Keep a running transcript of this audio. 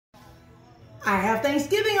I have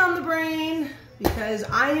Thanksgiving on the brain because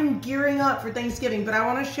I am gearing up for Thanksgiving, but I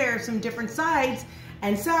want to share some different sides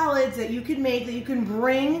and salads that you can make that you can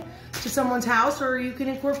bring to someone's house or you can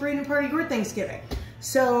incorporate in part of your Thanksgiving.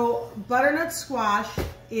 So butternut squash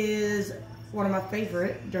is one of my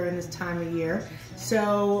favorite during this time of year.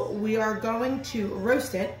 So we are going to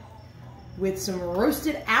roast it with some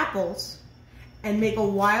roasted apples and make a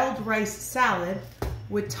wild rice salad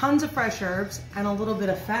with tons of fresh herbs and a little bit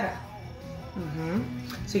of feta.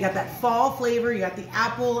 So you got that fall flavor, you got the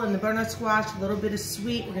apple and the butternut squash, a little bit of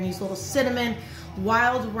sweet. We're gonna use a little cinnamon,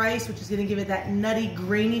 wild rice, which is gonna give it that nutty,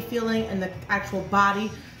 grainy feeling and the actual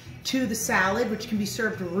body to the salad, which can be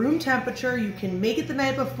served room temperature. You can make it the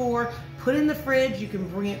night before, put it in the fridge, you can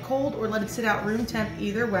bring it cold or let it sit out room temp,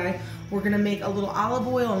 either way. We're gonna make a little olive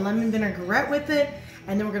oil and lemon vinaigrette with it,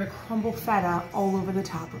 and then we're gonna crumble feta all over the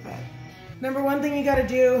top of it. Number one thing you gotta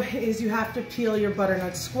do is you have to peel your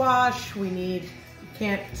butternut squash. You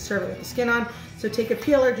can't serve it with the skin on. So take a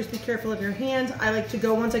peeler, just be careful of your hands. I like to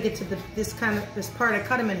go, once I get to this part, I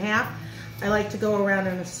cut them in half. I like to go around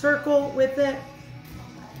in a circle with it.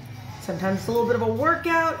 Sometimes it's a little bit of a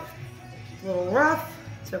workout, a little rough,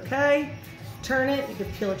 it's okay. Turn it, you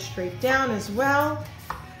can peel it straight down as well.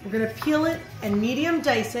 We're gonna peel it and medium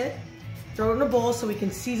dice it. Throw it in a bowl so we can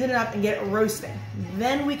season it up and get it roasting.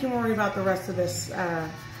 Then we can worry about the rest of this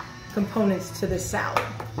components to this salad.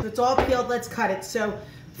 So it's all peeled, let's cut it. So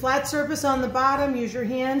flat surface on the bottom, use your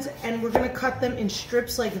hands, and we're gonna cut them in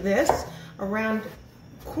strips like this, around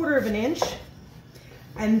 1/4 of an inch.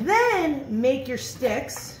 And then make your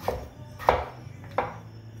sticks.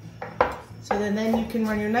 So then you can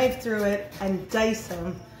run your knife through it and dice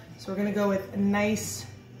them. So we're gonna go with a nice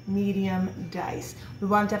medium dice. We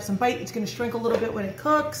want it to have some bite. It's gonna shrink a little bit when it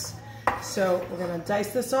cooks. So we're gonna dice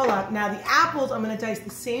this all up. Now the apples, I'm gonna dice the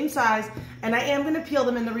same size, and I am gonna peel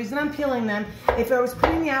them. And the reason I'm peeling them, if I was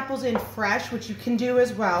putting the apples in fresh, which you can do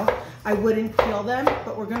as well, I wouldn't peel them,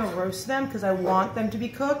 but we're gonna roast them because I want them to be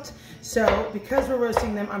cooked. So because we're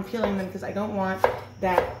roasting them, I'm peeling them because I don't want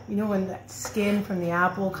that, you know, when that skin from the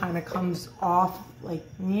apple kind of comes off, like,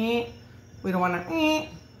 we don't wanna,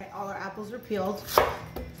 all our apples are peeled.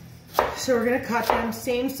 So we're gonna cut them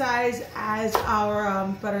same size as our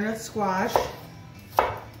butternut squash.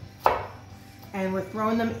 And we're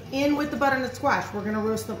throwing them in with the butternut squash. We're gonna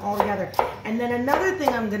roast them all together. And then another thing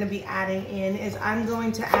I'm gonna be adding in is I'm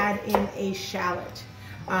going to add in a shallot.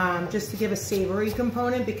 Just to give a savory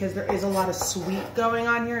component because there is a lot of sweet going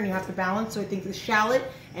on here and you have to balance. So I think the shallot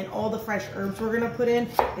and all the fresh herbs we're gonna put in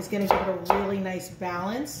is gonna give it a really nice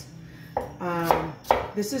balance.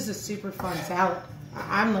 This is a super fun salad.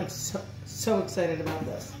 I'm like so excited about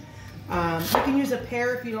this. You can use a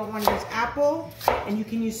pear if you don't want to use apple, and you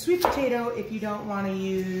can use sweet potato if you don't want to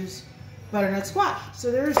use butternut squash. So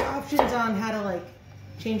there's options on how to like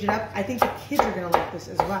change it up. I think the kids are gonna like this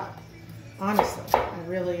as well. Honestly, I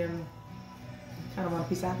really kind of want a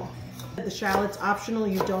piece of apple. The shallot's optional.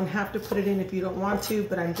 You don't have to put it in if you don't want to,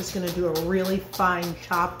 but I'm just gonna do a really fine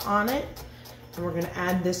chop on it. And we're gonna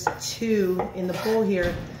add this in the bowl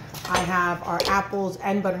here. I have our apples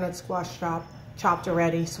and butternut squash chopped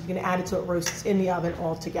already, so I'm gonna add it so it roasts in the oven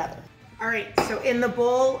all together. All right, so in the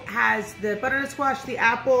bowl has the butternut squash, the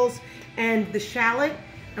apples, and the shallot,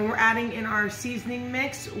 and we're adding in our seasoning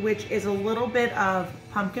mix, which is a little bit of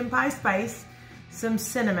pumpkin pie spice, some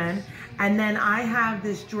cinnamon, and then I have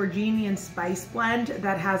this Georginian spice blend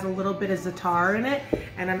that has a little bit of za'atar in it,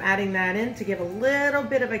 and I'm adding that in to give a little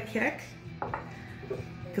bit of a kick,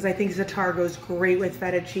 because I think za'atar goes great with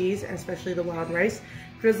feta cheese, and especially the wild rice.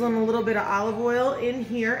 Drizzling a little bit of olive oil in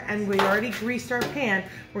here, and we already greased our pan.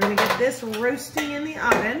 We're gonna get this roasting in the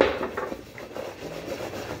oven.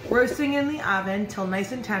 Roasting in the oven till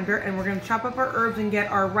nice and tender, and we're gonna chop up our herbs and get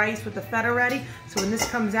our rice with the feta ready, so when this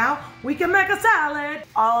comes out, we can make a salad.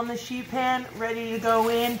 All in the sheet pan, ready to go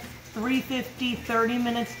in. 350, 30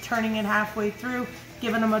 minutes, turning it halfway through,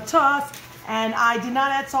 giving them a toss. And I did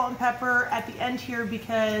not add salt and pepper at the end here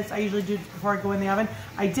because I usually do it before I go in the oven.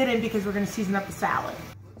 I didn't because we're gonna season up the salad.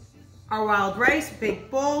 Our wild rice, big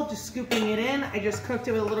bowl, just scooping it in. I just cooked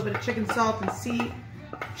it with a little bit of chicken stock and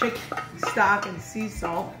sea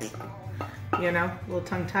salt. You know, a little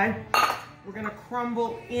tongue tie. We're gonna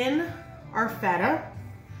crumble in our feta.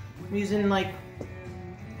 I'm using like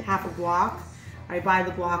half a block. I buy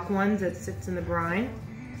the block ones that sits in the brine.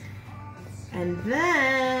 And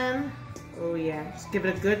then, oh yeah, just give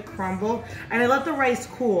it a good crumble. And I let the rice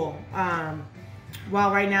cool.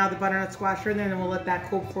 While right now the butternut squash are in there, and then we'll let that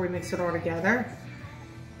cool before we mix it all together.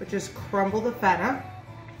 But just crumble the feta.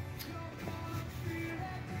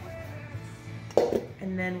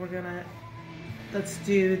 And then we're gonna Let's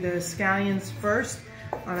do the scallions first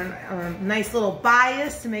on a nice little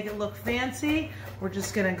bias to make it look fancy. We're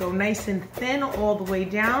just gonna go nice and thin all the way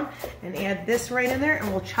down and add this right in there,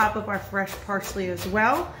 and we'll chop up our fresh parsley as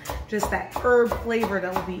well. Just that herb flavor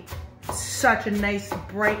that will be such a nice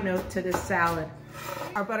bright note to this salad.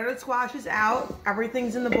 Our butternut squash is out.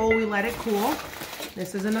 Everything's in the bowl. We let it cool.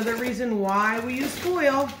 This is another reason why we use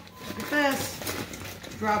foil. Look at this.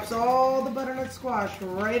 Drops all the butternut squash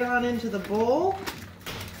right on into the bowl.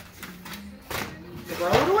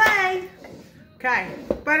 Throw it away. Okay,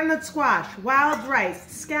 butternut squash, wild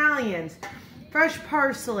rice, scallions, fresh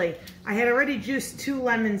parsley. I had already juiced 2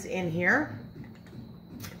 lemons in here.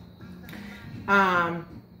 And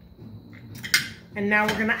now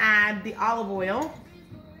we're gonna add the olive oil.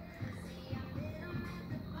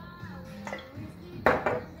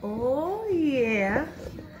 Oh yeah.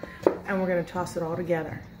 And we're gonna toss it all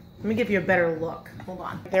together. Let me give you a better look. Hold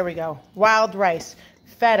on. There we go. Wild rice,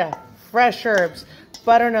 feta, fresh herbs,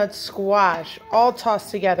 butternut squash, all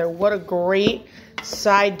tossed together. What a great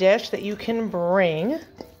side dish that you can bring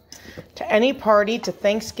to any party, to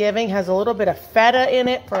Thanksgiving. Has a little bit of feta in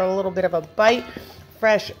it for a little bit of a bite.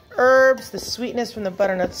 Fresh herbs, the sweetness from the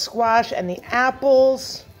butternut squash, and the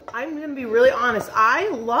apples. I'm gonna be really honest, I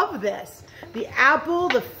love this. The apple,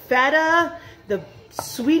 the feta, the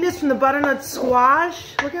sweetness from the butternut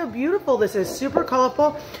squash. Look how beautiful this is, super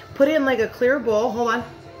colorful. Put it in like a clear bowl, hold on.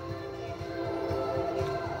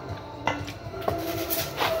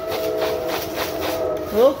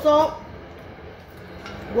 A little salt,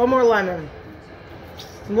 1 more lemon,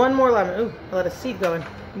 1 more lemon. Ooh, I let a seed go in.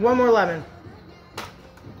 1 more lemon.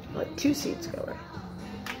 I let 2 seeds go in.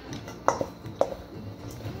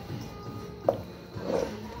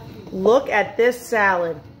 Look at this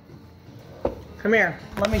salad. Come here,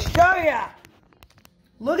 let me show you.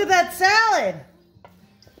 Look at that salad.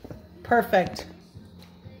 Perfect.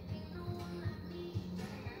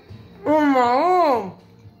 Oh my God,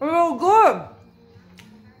 it's so good.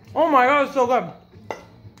 Oh my God, it's so good.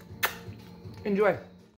 Enjoy.